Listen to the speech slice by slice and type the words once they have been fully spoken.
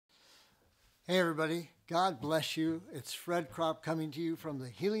Hey everybody, God bless you. It's Fred Kropp coming to you from the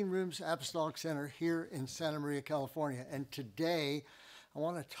Healing Rooms Apostolic Center here in Santa Maria, California. And today I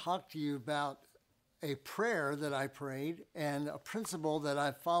want to talk to you about a prayer that I prayed and a principle that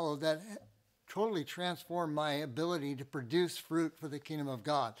I followed that totally transformed my ability to produce fruit for the kingdom of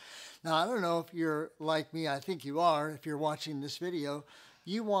God. Now, I don't know if you're like me. I think you are. If you're watching this video,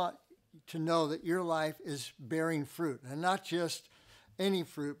 you want to know that your life is bearing fruit, and not just any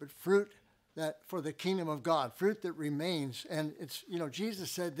fruit, but fruit that for the kingdom of God, fruit that remains. And it's, Jesus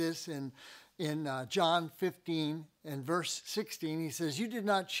said this in John 15 and verse 16. He says, "You did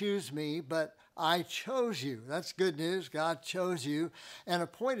not choose me, but I chose you." That's good news. God chose you and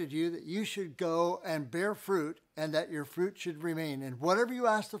appointed you that you should go and bear fruit, and that your fruit should remain. And whatever you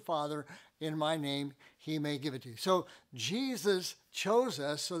ask the Father in my name, he may give it to you. So Jesus chose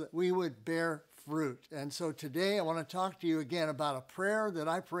us so that we would bear fruit. And so today I want to talk to you again about a prayer that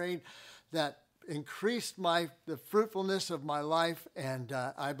I prayed that increased the fruitfulness of my life, and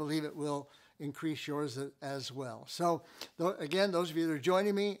I believe it will increase yours as well. So again, those of you that are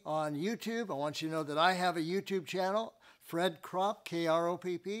joining me on YouTube, I want you to know that I have a YouTube channel, Fred Kropp,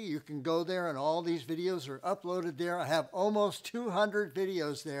 K-R-O-P-P. You can go there and all these videos are uploaded there. I have almost 200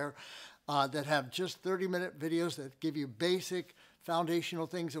 videos there that have just 30-minute videos that give you basic foundational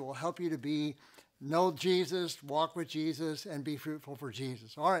things that will help you to know Jesus, walk with Jesus, and be fruitful for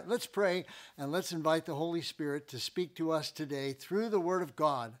Jesus. All right, let's pray, and let's invite the Holy Spirit to speak to us today through the Word of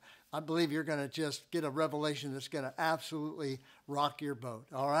God. I believe you're going to just get a revelation that's going to absolutely rock your boat.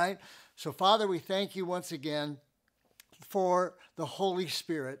 All right? So, Father, we thank you once again for the Holy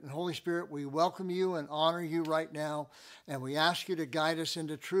Spirit. And Holy Spirit, we welcome you and honor you right now, and we ask you to guide us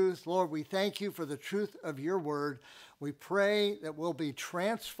into truth. Lord, we thank you for the truth of your word. We pray that we'll be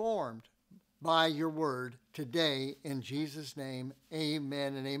transformed by your word today, in Jesus' name.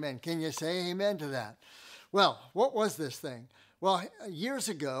 Amen and amen. Can you say amen to that? Well, what was this thing? Well, years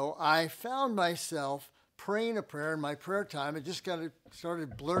ago, I found myself praying a prayer in my prayer time. I just kind of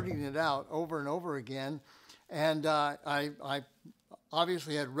started blurting it out over and over again. And I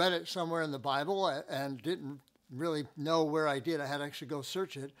obviously had read it somewhere in the Bible and didn't really know where I did. I had to actually go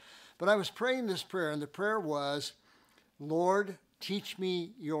search it. But I was praying this prayer, and the prayer was, "Lord, teach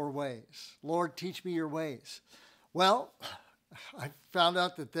me your ways. Lord, teach me your ways." Well, I found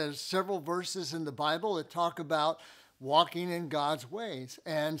out that there's several verses in the Bible that talk about walking in God's ways.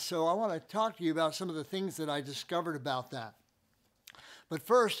 And so I want to talk to you about some of the things that I discovered about that. But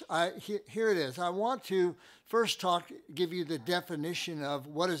first, here it is. I want to first give you the definition of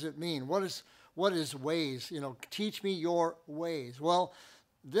what does it mean? What is ways? Teach me your ways. Well,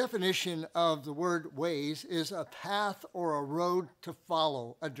 definition of the word ways is a path or a road to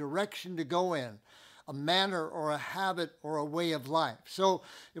follow, a direction to go in, a manner or a habit or a way of life. So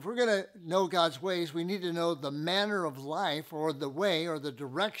if we're going to know God's ways, we need to know the manner of life, or the way or the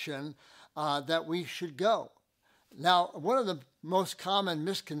direction that we should go. Now, one of the most common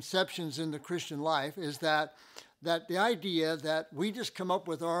misconceptions in the Christian life is that the idea that we just come up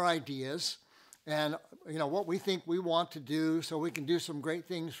with our ideas and what we think we want to do so we can do some great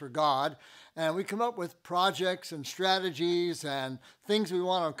things for God, and we come up with projects and strategies and things we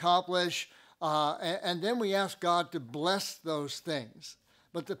want to accomplish, and then we ask God to bless those things.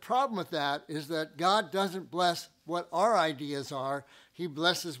 But the problem with that is that God doesn't bless what our ideas are. He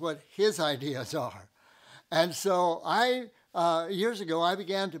blesses what his ideas are. And so years ago, I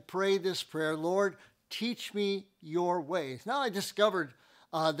began to pray this prayer, "Lord, teach me your ways." Now I discovered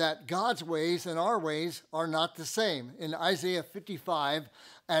that God's ways and our ways are not the same. In Isaiah 55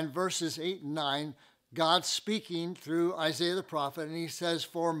 and verses 8 and 9, God's speaking through Isaiah the prophet, and he says,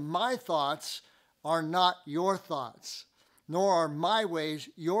 "For my thoughts are not your thoughts, nor are my ways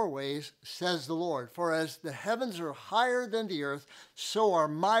your ways, says the Lord. For as the heavens are higher than the earth, so are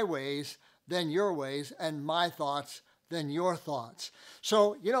my ways than your ways, and my thoughts than your thoughts."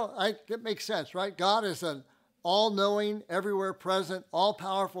 So, it makes sense, right? God is an all-knowing, everywhere present,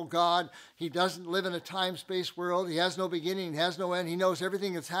 all-powerful God. He doesn't live in a time-space world. He has no beginning, he has no end. He knows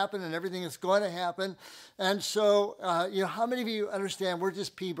everything that's happened and everything that's going to happen. And so, how many of you understand we're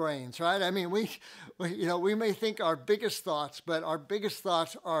just pea brains, right? I mean, we may think our biggest thoughts, but our biggest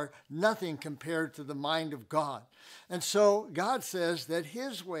thoughts are nothing compared to the mind of God. And so God says that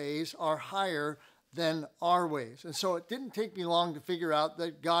his ways are higher than our ways. And so it didn't take me long to figure out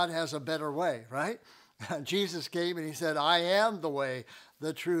that God has a better way, right? Jesus came and he said, "I am the way,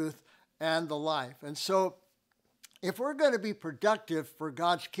 the truth, and the life." And so if we're going to be productive for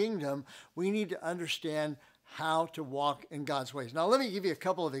God's kingdom, we need to understand how to walk in God's ways. Now, let me give you a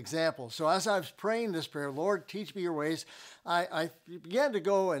couple of examples. So as I was praying this prayer, Lord, teach me your ways, I began to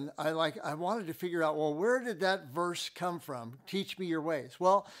go and I wanted to figure out, well, where did that verse come from? Teach me your ways.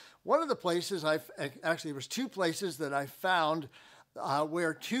 Well, one of the places there was two places that I found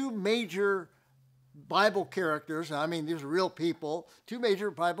where two major Bible characters, I mean, these are real people, two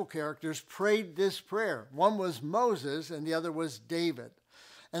major Bible characters prayed this prayer. One was Moses and the other was David.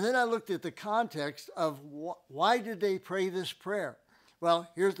 And then I looked at the context of why did they pray this prayer? Well,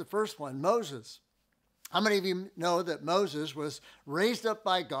 here's the first one, Moses. How many of you know that Moses was raised up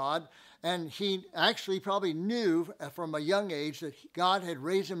by God, and he actually probably knew from a young age that God had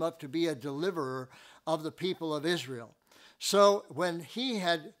raised him up to be a deliverer of the people of Israel. So when he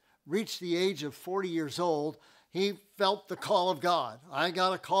had reached the age of 40 years old, he felt the call of God. I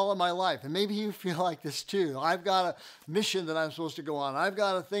got a call in my life. And maybe you feel like this too. I've got a mission that I'm supposed to go on. I've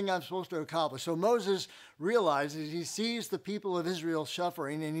got a thing I'm supposed to accomplish. So Moses realizes, he sees the people of Israel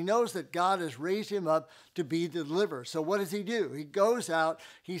suffering, and he knows that God has raised him up to be the deliverer. So what does he do? He goes out,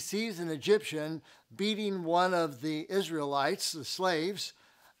 he sees an Egyptian beating one of the Israelites, the slaves,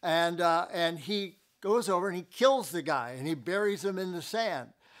 and he goes over and he kills the guy, and he buries him in the sand.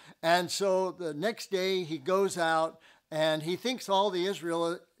 And so the next day he goes out and he thinks all the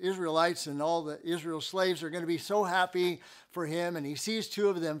Israelites and all the Israel slaves are going to be so happy for him. And he sees two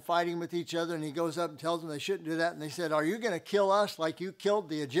of them fighting with each other, and he goes up and tells them they shouldn't do that. And they said, are you going to kill us like you killed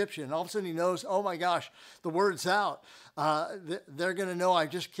the Egyptian? And all of a sudden he knows, oh my gosh, the word's out. They're going to know I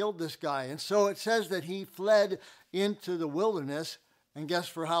just killed this guy. And so it says that he fled into the wilderness, and guess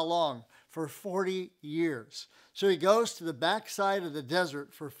for how long? For 40 years. So he goes to the backside of the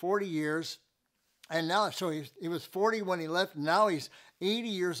desert for 40 years. And now, so he was 40 when he left. Now he's 80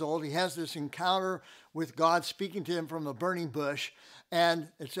 years old. He has this encounter with God speaking to him from a burning bush. And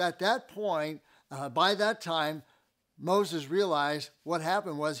it's at that point, by that time, Moses realized what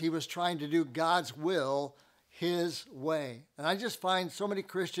happened was he was trying to do God's will his way. And I just find so many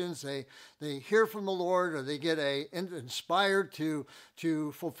Christians, they hear from the Lord, or they get inspired to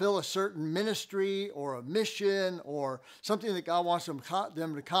fulfill a certain ministry or a mission or something that God wants them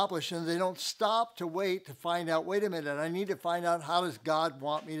to accomplish, and they don't stop to wait to find out, wait a minute, I need to find out, how does God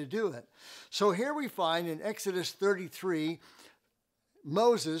want me to do it? So here we find in Exodus 33,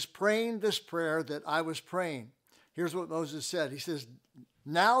 Moses praying this prayer that I was praying. Here's what Moses said. He says,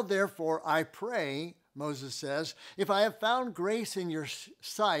 now therefore I pray, Moses says, if I have found grace in your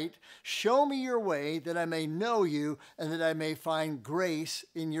sight, show me your way that I may know you and that I may find grace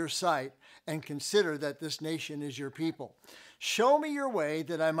in your sight, and consider that this nation is your people. Show me your way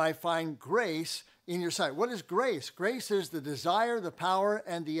that I might find grace in your sight. What is grace? Grace is the desire, the power,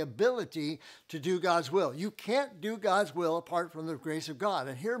 and the ability to do God's will. You can't do God's will apart from the grace of God.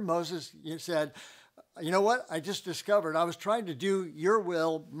 And here Moses said, you know what? I just discovered I was trying to do your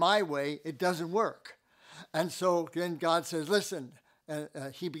will my way. It doesn't work. And so then God says, listen,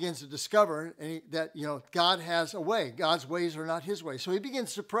 he begins to discover that, God has a way. God's ways are not his ways. So he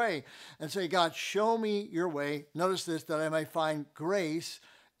begins to pray and say, God, show me your way. Notice this, that I may find grace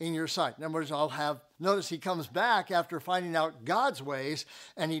in your sight. In other words, notice he comes back after finding out God's ways,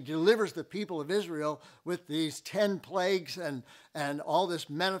 and he delivers the people of Israel with these 10 plagues and all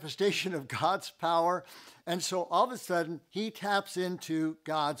this manifestation of God's power. And so all of a sudden, he taps into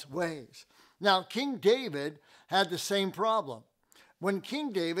God's ways. Now, King David had the same problem. When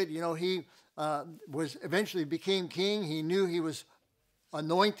King David, he eventually became king. He knew he was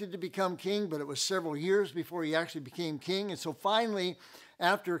anointed to become king, but it was several years before he actually became king. And so finally,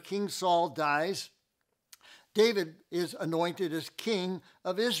 after King Saul dies, David is anointed as king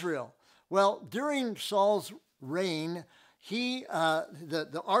of Israel. Well, during Saul's reign,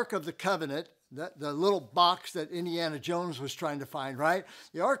 the Ark of the Covenant, the little box that Indiana Jones was trying to find, right?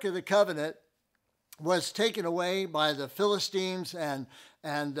 The Ark of the Covenant was taken away by the Philistines, and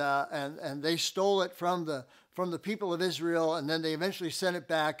they stole it from the people of Israel, and then they eventually sent it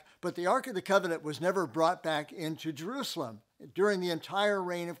back. But the Ark of the Covenant was never brought back into Jerusalem during the entire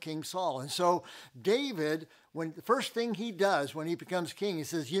reign of King Saul. And so David, the first thing he does when he becomes king, he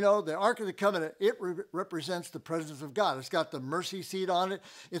says, the Ark of the Covenant, it represents the presence of God. It's got the mercy seat on it.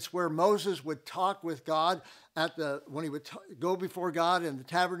 It's where Moses would talk with God when he would go before God in the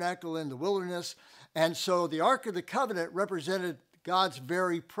tabernacle in the wilderness. And so the Ark of the Covenant represented God's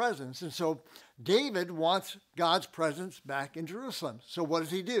very presence. And so David wants God's presence back in Jerusalem. So what does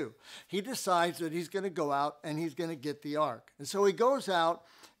he do? He decides that he's going to go out and he's going to get the ark. And so he goes out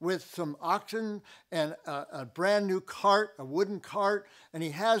with some oxen and a brand new cart, a wooden cart, and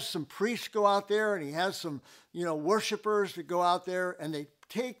he has some priests go out there, and he has some, worshipers that go out there, and they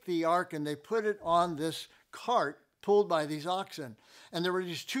take the ark and they put it on this cart pulled by these oxen. And there were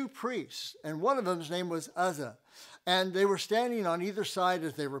these two priests, and one of them's name was Uzzah. And they were standing on either side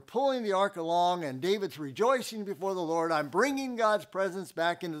as they were pulling the ark along, and David's rejoicing before the Lord. I'm bringing God's presence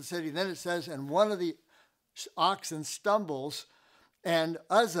back into the city. Then it says, and one of the oxen stumbles, and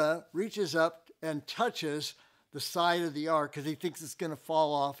Uzzah reaches up and touches the side of the ark because he thinks it's going to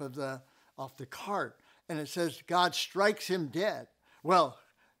fall off the cart. And it says God strikes him dead. Well,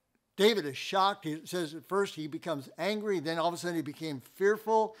 David is shocked. It says at first he becomes angry. Then all of a sudden he became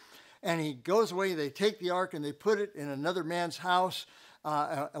fearful. And he goes away. They take the ark and they put it in another man's house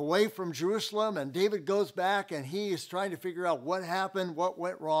away from Jerusalem. And David goes back and he is trying to figure out what happened, what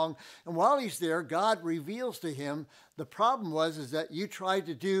went wrong. And while he's there, God reveals to him the problem is that you tried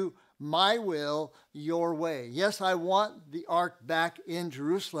to do my will your way. Yes, I want the ark back in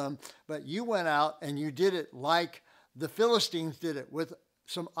Jerusalem, but you went out and you did it like the Philistines did it, with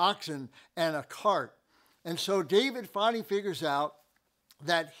some oxen and a cart. And so David finally figures out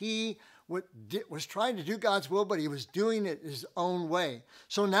that he was trying to do God's will, but he was doing it his own way.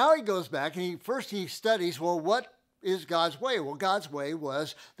 So now he goes back and he studies, well, what is God's way? Well, God's way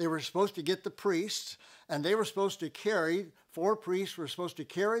was they were supposed to get the priests, and they were supposed to carry, 4 priests were supposed to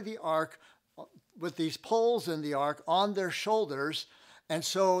carry the ark with these poles in the ark on their shoulders. And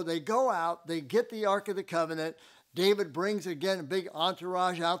so they go out, they get the Ark of the Covenant. David brings, again, a big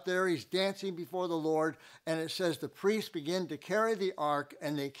entourage out there. He's dancing before the Lord. And it says the priests begin to carry the ark,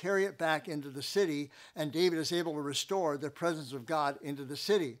 and they carry it back into the city. And David is able to restore the presence of God into the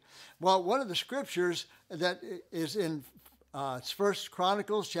city. Well, one of the scriptures that is in 1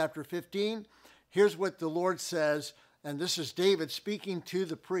 Chronicles chapter 15, here's what the Lord says. And this is David speaking to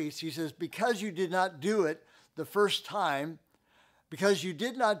the priests. He says, because you did not do it the first time, the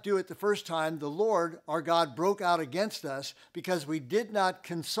Lord, our God, broke out against us because we did not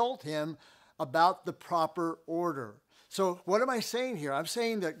consult him about the proper order. So what am I saying here? I'm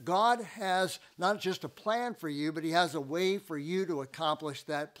saying that God has not just a plan for you, but he has a way for you to accomplish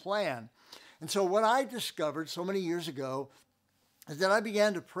that plan. And so what I discovered so many years ago is that I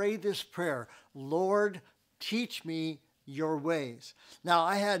began to pray this prayer, Lord, teach me your ways. Now,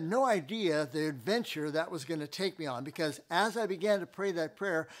 I had no idea the adventure that was going to take me on, because as I began to pray that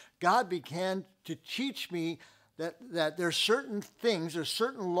prayer, God began to teach me that there's certain things, there's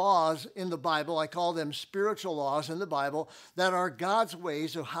certain laws in the Bible, I call them spiritual laws in the Bible, that are God's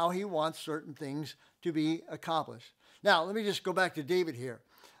ways of how he wants certain things to be accomplished. Now, let me just go back to David here.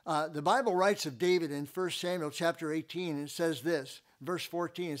 The Bible writes of David in 1 Samuel chapter 18, and it says this, verse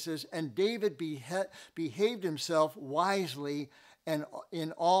 14, it says, and David behaved himself wisely and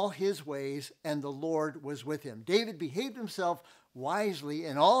in all his ways, and the Lord was with him. David behaved himself wisely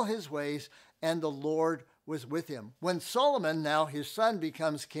in all his ways, and the Lord was with him. When Solomon, now his son,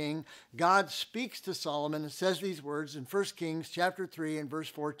 becomes king, God speaks to Solomon and says these words in 1 Kings chapter 3 and verse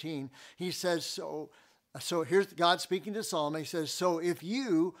 14. He says, so here's God speaking to Solomon. He says, so if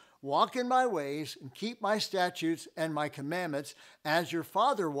you walk in my ways and keep my statutes and my commandments as your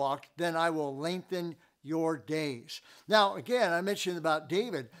father walked, then I will lengthen your days. Now, again, I mentioned about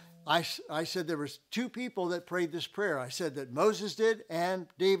David. I said there was 2 people that prayed this prayer. I said that Moses did and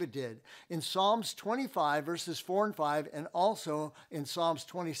David did. In Psalms 25, verses 4 and 5, and also in Psalms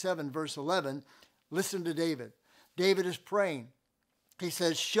 27, verse 11, listen to David. David is praying. He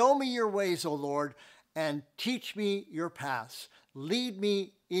says, show me your ways, O Lord, and teach me your paths. Lead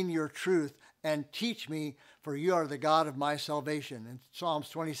me in your truth and teach me, for you are the God of my salvation. In Psalms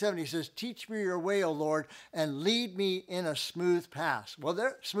 27, he says, teach me your way, O Lord, and lead me in a smooth path. Well,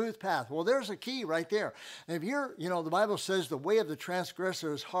 there's a key right there. And if the Bible says the way of the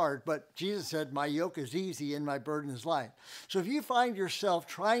transgressor is hard, but Jesus said, my yoke is easy and my burden is light. So if you find yourself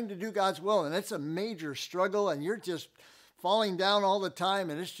trying to do God's will, and it's a major struggle, and you're just falling down all the time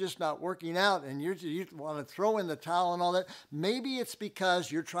and it's just not working out, and you want to throw in the towel and all that, maybe it's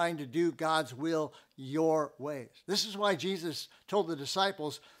because you're trying to do God's will your ways. This is why Jesus told the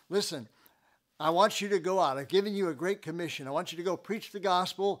disciples, listen, I want you to go out. I've given you a great commission. I want you to go preach the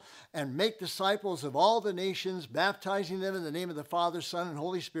gospel and make disciples of all the nations, baptizing them in the name of the Father, Son, and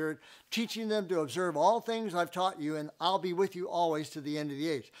Holy Spirit, teaching them to observe all things I've taught you, and I'll be with you always to the end of the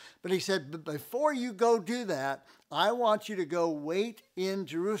age. But he said, but before you go do that, I want you to go wait in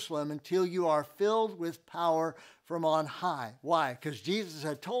Jerusalem until you are filled with power from on high. Why? Because Jesus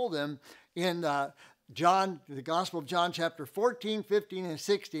had told them in the Gospel of John, chapter 14, 15, and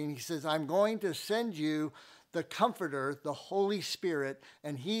 16, he says, I'm going to send you the Comforter, the Holy Spirit,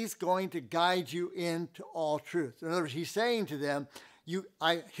 and he's going to guide you into all truth. In other words, he's saying to them,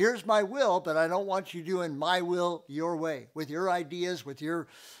 here's my will, but I don't want you doing my will your way, with your ideas, with your,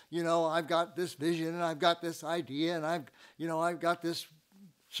 I've got this vision and I've got this idea and I've got this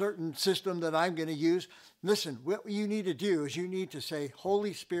certain system that I'm going to use. Listen, what you need to do is you need to say,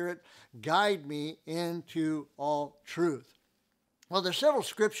 Holy Spirit, guide me into all truth. Well, there's several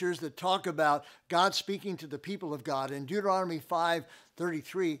scriptures that talk about God speaking to the people of God. In Deuteronomy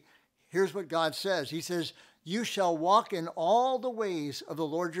 5:33, here's what God says. He says, you shall walk in all the ways of the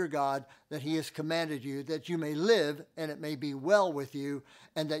Lord your God that he has commanded you, that you may live and it may be well with you,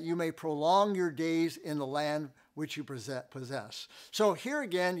 and that you may prolong your days in the land which you possess. So here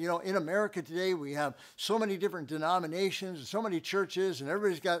again, in America today, we have so many different denominations and so many churches, and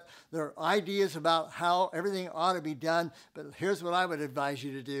everybody's got their ideas about how everything ought to be done. But here's what I would advise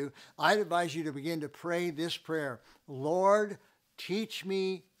you to do. I'd advise you to begin to pray this prayer. Lord, teach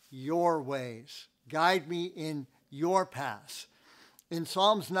me your ways. Guide me in your paths. In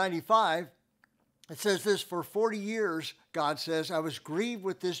Psalms 95, it says this, for 40 years, God says, I was grieved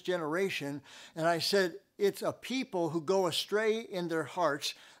with this generation, and I said, it's a people who go astray in their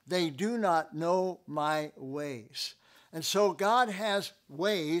hearts. They do not know my ways. And so God has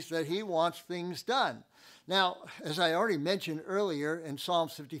ways that he wants things done. Now, as I already mentioned earlier in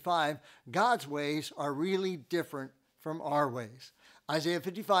Psalms 55, God's ways are really different from our ways. Isaiah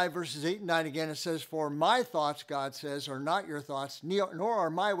 55, verses 8 and 9 again, it says, for my thoughts, God says, are not your thoughts, nor are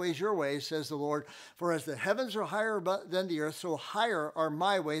my ways your ways, says the Lord. For as the heavens are higher than the earth, so higher are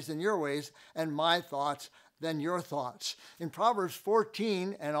my ways than your ways, and my thoughts than your thoughts. In Proverbs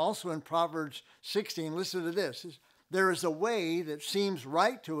 14 and also in Proverbs 16, listen to this. There is a way that seems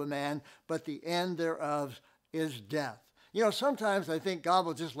right to a man, but the end thereof is death. Sometimes I think God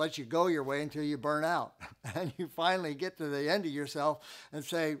will just let you go your way until you burn out. And you finally get to the end of yourself and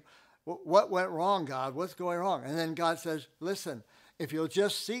say, what went wrong, God? What's going wrong? And then God says, listen, if you'll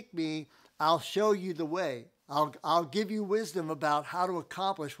just seek me, I'll show you the way. I'll give you wisdom about how to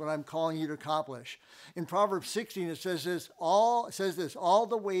accomplish what I'm calling you to accomplish. In Proverbs 16, it says this, all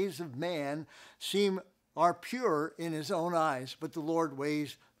the ways of man are pure in his own eyes, but the Lord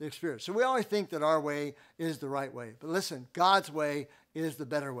weighs the spirit. So we always think that our way is the right way. But listen, God's way is the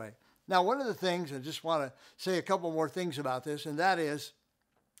better way. Now, one of the things, I just want to say a couple more things about this, and that is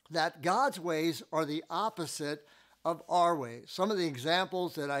that God's ways are the opposite of our ways. Some of the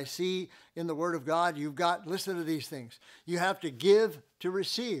examples that I see in the Word of God, listen to these things. You have to give to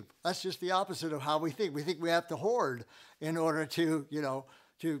receive. That's just the opposite of how we think. We think we have to hoard in order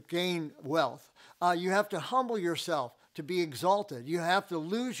to gain wealth. You have to humble yourself to be exalted. You have to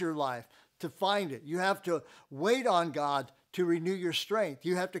lose your life to find it. You have to wait on God to renew your strength.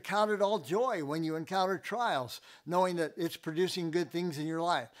 You have to count it all joy when you encounter trials, knowing that it's producing good things in your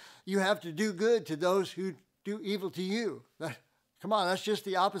life. You have to do good to those who do evil to you. Come on, that's just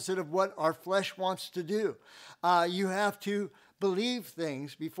the opposite of what our flesh wants to do. You have to believe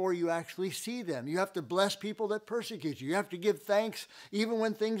things before you actually see them. You have to bless people that persecute you. You have to give thanks even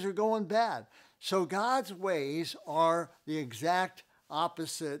when things are going bad. So God's ways are the exact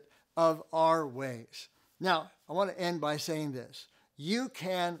opposite of our ways. Now, I want to end by saying this. You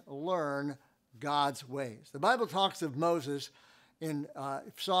can learn God's ways. The Bible talks of Moses in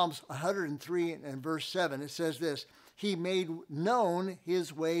Psalms 103 and verse 7. It says this, he made known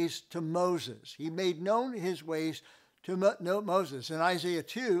his ways to Moses. He made known his ways to Moses. In Isaiah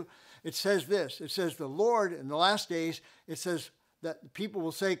 2, it says this. It says, the Lord, in the last days, it says that people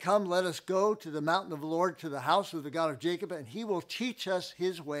will say, come, let us go to the mountain of the Lord, to the house of the God of Jacob, and he will teach us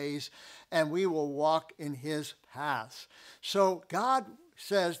his ways, and we will walk in his paths. So God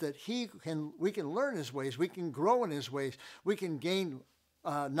says that we can learn his ways, we can grow in his ways, we can gain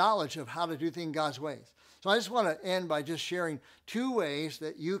knowledge of how to do things God's ways. So I just want to end by just sharing 2 ways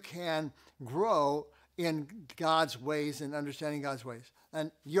that you can grow in God's ways and understanding God's ways. And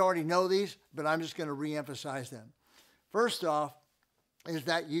you already know these, but I'm just going to reemphasize them. First off is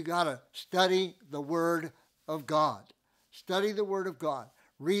that you got to study the Word of God. Study the Word of God.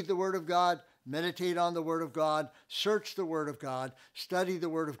 Read the Word of God. Meditate on the Word of God. Search the Word of God. Study the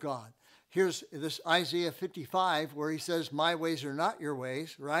Word of God. Here's this Isaiah 55 where he says, my ways are not your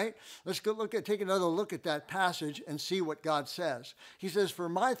ways, right? Let's take another look at that passage and see what God says. He says, for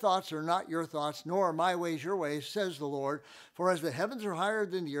my thoughts are not your thoughts, nor are my ways your ways, says the Lord. For as the heavens are higher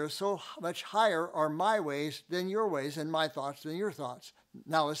than the earth, so much higher are my ways than your ways, and my thoughts than your thoughts.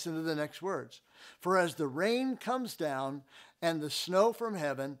 Now listen to the next words. For as the rain comes down and the snow from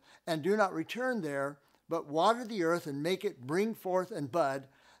heaven, and do not return there, but water the earth and make it bring forth and bud,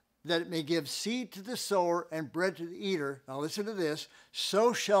 that it may give seed to the sower and bread to the eater. Now listen to this.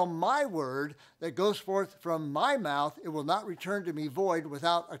 So shall my word that goes forth from my mouth, it will not return to me void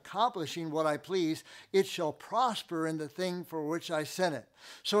without accomplishing what I please. It shall prosper in the thing for which I sent it.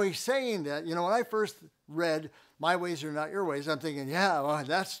 So he's saying that, when I first read, my ways are not your ways, I'm thinking, yeah, well,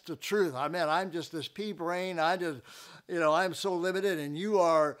 that's the truth. I'm just this pea brain. I'm so limited, and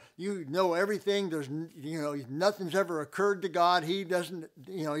you know everything. There's, nothing's ever occurred to God. He doesn't,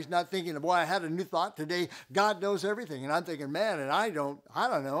 he's not thinking, boy, I had a new thought today. God knows everything. And I'm thinking, man, and I don't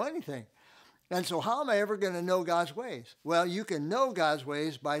know anything. And so how am I ever going to know God's ways? Well, you can know God's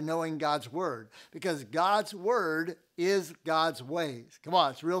ways by knowing God's word, because God's word is God's ways. Come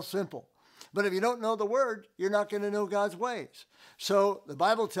on, it's real simple. But if you don't know the word, you're not going to know God's ways. So the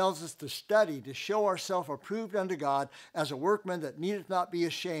Bible tells us to study, to show ourselves approved unto God as a workman that needeth not be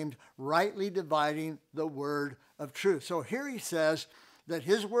ashamed, rightly dividing the word of truth. So here he says that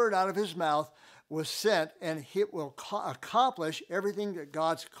his word out of his mouth was sent, and it will accomplish everything that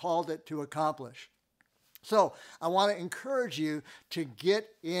God's called it to accomplish. So I want to encourage you to get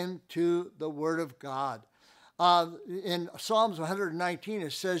into the word of God. In Psalms 119,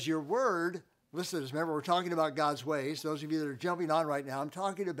 it says, your word, listen to this, remember we're talking about God's ways. Those of you that are jumping on right now, I'm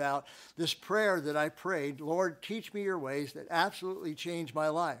talking about this prayer that I prayed, Lord, teach me your ways, that absolutely changed my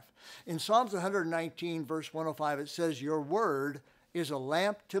life. In Psalms 119, verse 105, it says, your word is a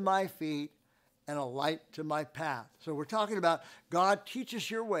lamp to my feet and a light to my path. So we're talking about God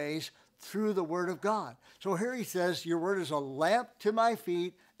teaches your ways through the word of God. So here he says, your word is a lamp to my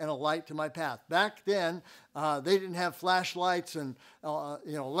feet and a light to my path. Back then, they didn't have flashlights and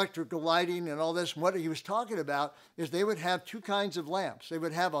electrical lighting and all this. And what he was talking about is they would have two kinds of lamps. They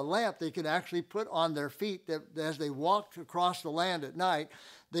would have a lamp they could actually put on their feet that as they walked across the land at night,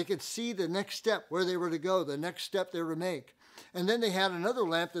 they could see the next step, where they were to go, the next step they were to make. And then they had another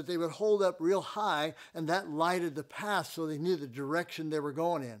lamp that they would hold up real high, and that lighted the path so they knew the direction they were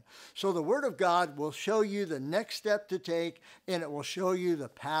going in. So the Word of God will show you the next step to take, and it will show you the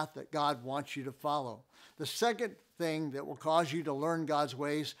path that God wants you to follow. The second thing that will cause you to learn God's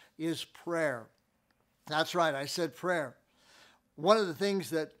ways is prayer. That's right, I said prayer. One of the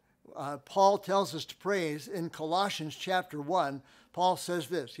things that Paul tells us to pray is in Colossians chapter 1, Paul says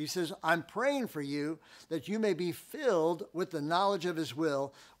this. He says, I'm praying for you that you may be filled with the knowledge of his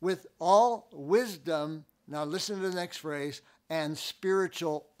will, with all wisdom, now listen to the next phrase, and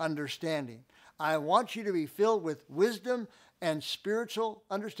spiritual understanding. I want you to be filled with wisdom and spiritual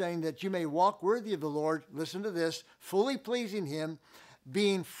understanding, that you may walk worthy of the Lord, listen to this, fully pleasing him,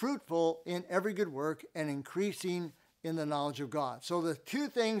 being fruitful in every good work and increasing in the knowledge of God. So the two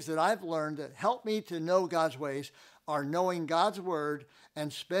things that I've learned that help me to know God's ways are knowing God's word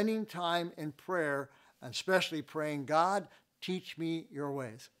and spending time in prayer, and especially praying, God, teach me your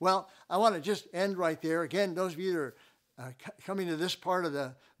ways. Well, I want to just end right there. Again, those of you that are coming to this part of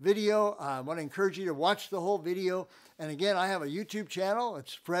the video, I want to encourage you to watch the whole video. And again, I have a YouTube channel.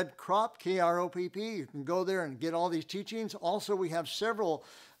 It's Fred Kropp, K-R-O-P-P. You can go there and get all these teachings. Also, we have several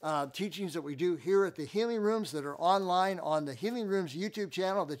teachings that we do here at the Healing Rooms that are online on the Healing Rooms YouTube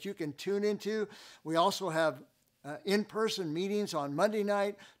channel that you can tune into. We also have in-person meetings on Monday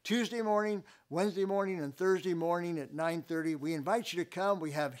night, Tuesday morning, Wednesday morning, and Thursday morning at 9:30. We invite you to come.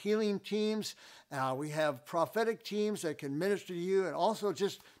 We have healing teams. We have prophetic teams that can minister to you. And also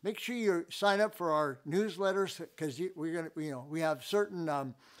just make sure you sign up for our newsletters, because we have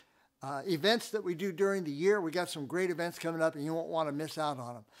certain events that we do during the year. We got some great events coming up, and you won't want to miss out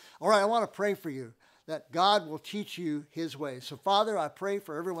on them. All right, I want to pray for you that God will teach you his ways. So Father, I pray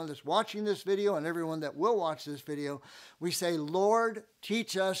for everyone that's watching this video and everyone that will watch this video. We say, Lord,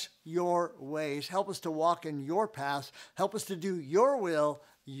 teach us your ways. Help us to walk in your paths. Help us to do your will,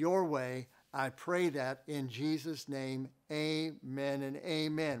 your way. I pray that in Jesus' name, amen and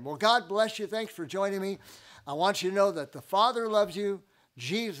amen. Well, God bless you. Thanks for joining me. I want you to know that the Father loves you,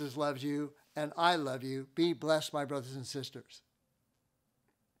 Jesus loves you, and I love you. Be blessed, my brothers and sisters.